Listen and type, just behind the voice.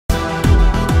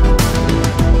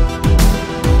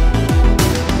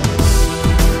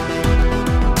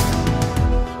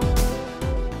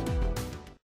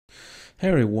Hey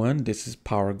everyone, this is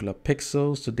Power Glove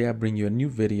Pixels. Today I bring you a new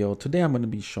video. Today I'm going to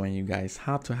be showing you guys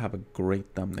how to have a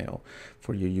great thumbnail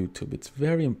for your YouTube. It's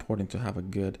very important to have a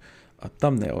good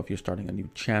thumbnail if you're starting a new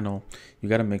channel. You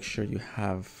got to make sure you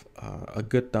have a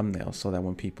good thumbnail so that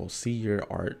when people see your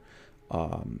art,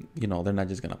 they're not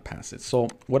just going to pass it. So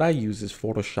what I use is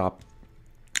Photoshop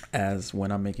as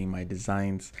when I'm making my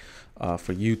designs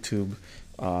for YouTube.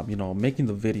 Making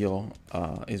the video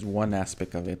is one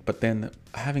aspect of it, but then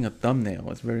having a thumbnail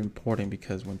is very important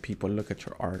because when people look at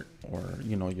your art or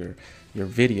your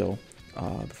video,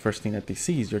 the first thing that they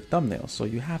see is your thumbnail. So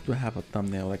you have to have a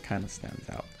thumbnail that kind of stands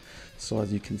out. So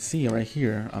as you can see right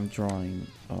here, I'm drawing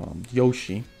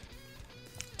Yoshi.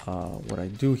 What I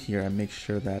do here, I make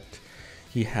sure that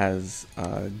he has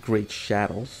great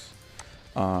shadows.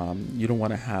 You don't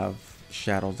want to have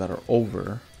shadows that are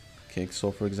over. Okay,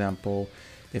 so for example,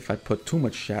 if I put too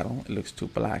much shadow, it looks too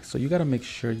black. So you got to make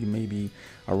sure you maybe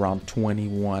around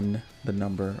 21, the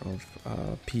number of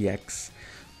px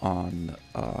on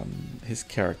his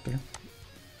character.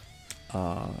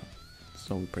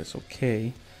 So we press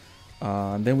OK.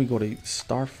 And then we go to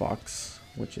Star Fox,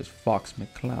 which is Fox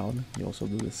McCloud. You also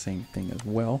do the same thing as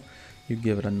well. You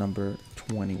give it a number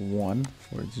 21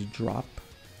 for its drop,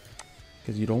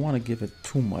 because you don't want to give it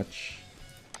too much.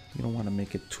 You don't want to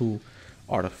make it too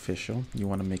artificial. You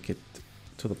want to make it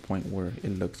to the point where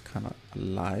it looks kind of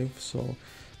alive. So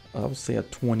I would say a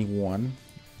 21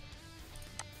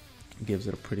 gives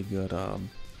it a pretty good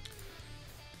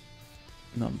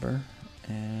number.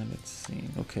 And let's see.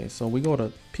 Okay, so we go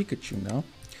to Pikachu now.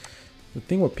 The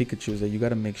thing with Pikachu is that you got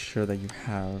to make sure that you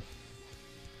have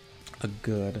a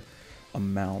good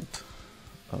amount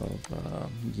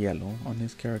of yellow on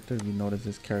his character. You notice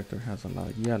this character has a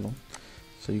lot of yellow,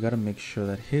 so you got to make sure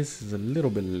that his is a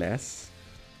little bit less.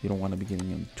 You don't want to be giving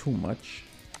him too much.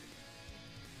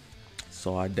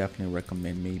 So I definitely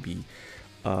recommend maybe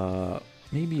a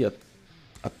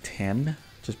 10,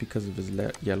 just because of his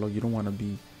yellow. You don't want to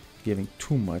be giving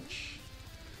too much.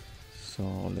 So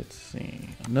let's see.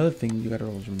 Another thing you got to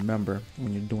always remember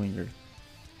when you're doing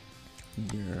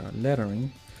your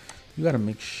lettering, you got to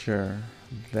make sure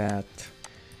that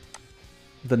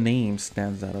the name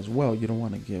stands out as well. You don't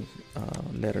want to give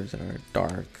letters that are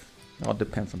dark. It all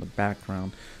depends on the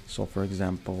background. So for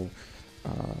example,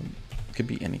 it could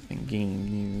be anything, game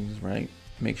news, right?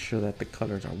 Make sure that the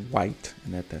colors are white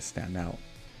and that stand out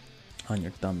on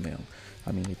your thumbnail.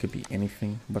 I mean, it could be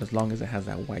anything, but as long as it has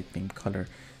that white theme color,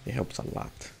 it helps a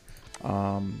lot.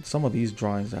 Some of these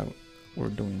drawings that we're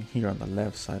doing here on the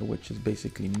left side, which is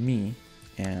basically me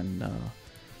and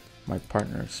my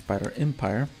partner Spider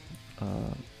Empire,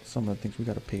 some of the things we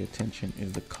got to pay attention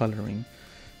is the coloring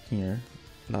here.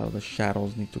 A lot of the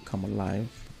shadows need to come alive.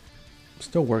 I'm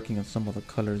still working on some of the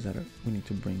colors that we need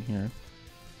to bring here.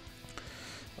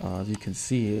 As you can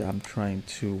see, I'm trying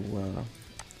to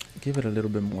give it a little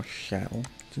bit more shadow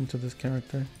into this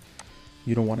character.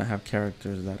 You don't want to have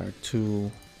characters that are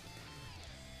too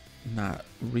not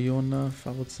real enough,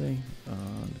 I would say.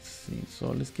 Let's see,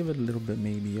 so let's give it a little bit,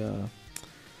 maybe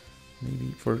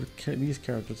for these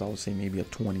characters I would say maybe a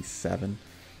 27.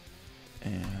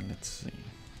 And let's see,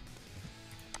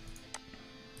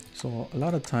 so a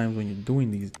lot of times when you're doing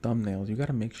these thumbnails, you got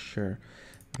to make sure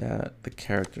that the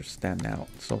characters stand out.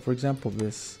 So for example,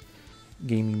 this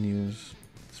gaming news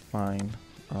is fine.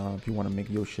 If you want to make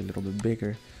Yoshi a little bit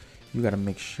bigger, you got to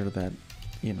make sure that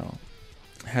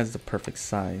has the perfect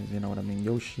size. You know what I mean?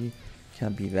 Yoshi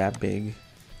can't be that big.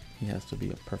 He has to be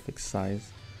a perfect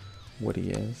size what he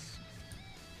is,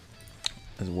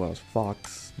 as well as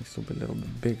Fox needs to be a little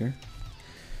bit bigger.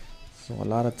 So a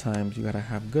lot of times you gotta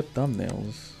have good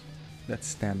thumbnails that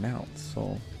stand out.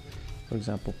 So for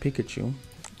example, Pikachu,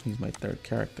 he's my third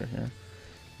character here.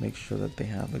 Make sure that they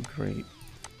have a great,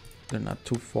 they're not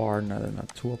too far, they're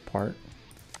not too apart.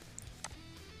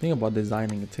 The thing about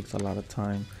designing, it takes a lot of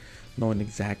time, knowing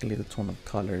exactly the tone of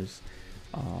colors.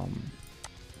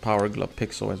 Power Glove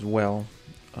Pixel as well,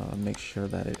 make sure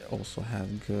that it also has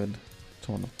good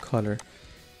tone of color.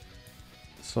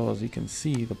 So as you can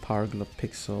see, the Power Glove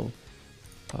Pixel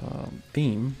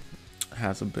theme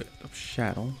has a bit of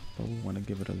shadow, but we want to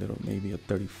give it a little, maybe a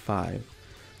 35,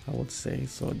 I would say,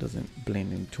 so it doesn't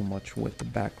blend in too much with the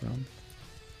background.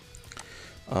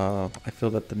 I feel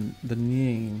that the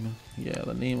name,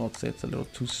 the name, I would say it's a little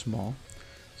too small.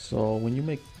 So when you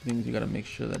make things, you got to make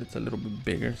sure that it's a little bit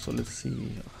bigger. So let's see,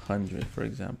 100 for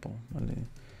example.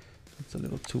 It's a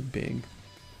little too big.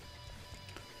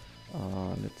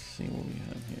 Let's see what we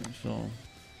have here. So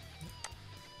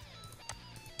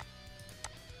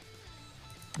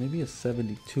maybe a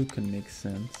 72 can make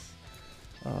sense.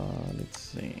 Let's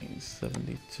see,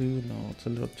 72. No, it's a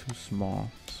little too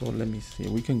small. So let me see.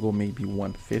 We can go maybe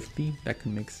 150. That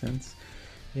can make sense.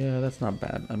 Yeah, that's not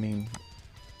bad. I mean,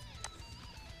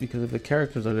 because if the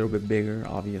characters are a little bit bigger,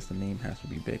 obvious the name has to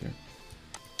be bigger.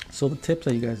 So the tips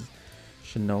that you guys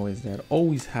should know is that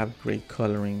always have great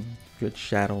coloring, good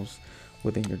shadows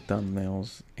within your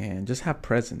thumbnails, and just have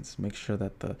presence. Make sure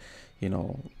that the, you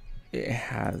know, it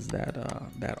has that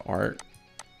that art.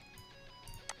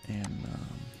 And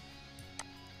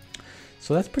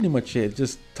so that's pretty much it.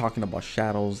 Just talking about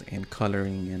shadows and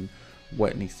coloring and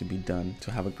what needs to be done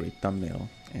to have a great thumbnail.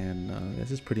 And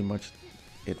this is pretty much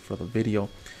it for the video.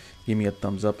 Give me a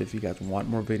thumbs up if you guys want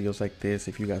more videos like this,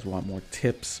 if you guys want more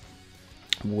tips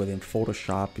within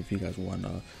Photoshop, if you guys want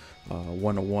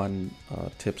one-on-one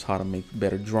tips how to make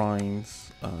better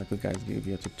drawings. I could guys give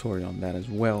you a tutorial on that as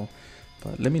well.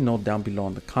 But let me know down below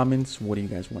in the comments, what do you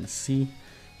guys want to see?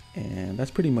 And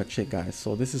that's pretty much it, guys.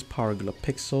 So this is PowerGlove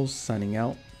Pixels signing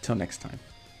out. Till next time.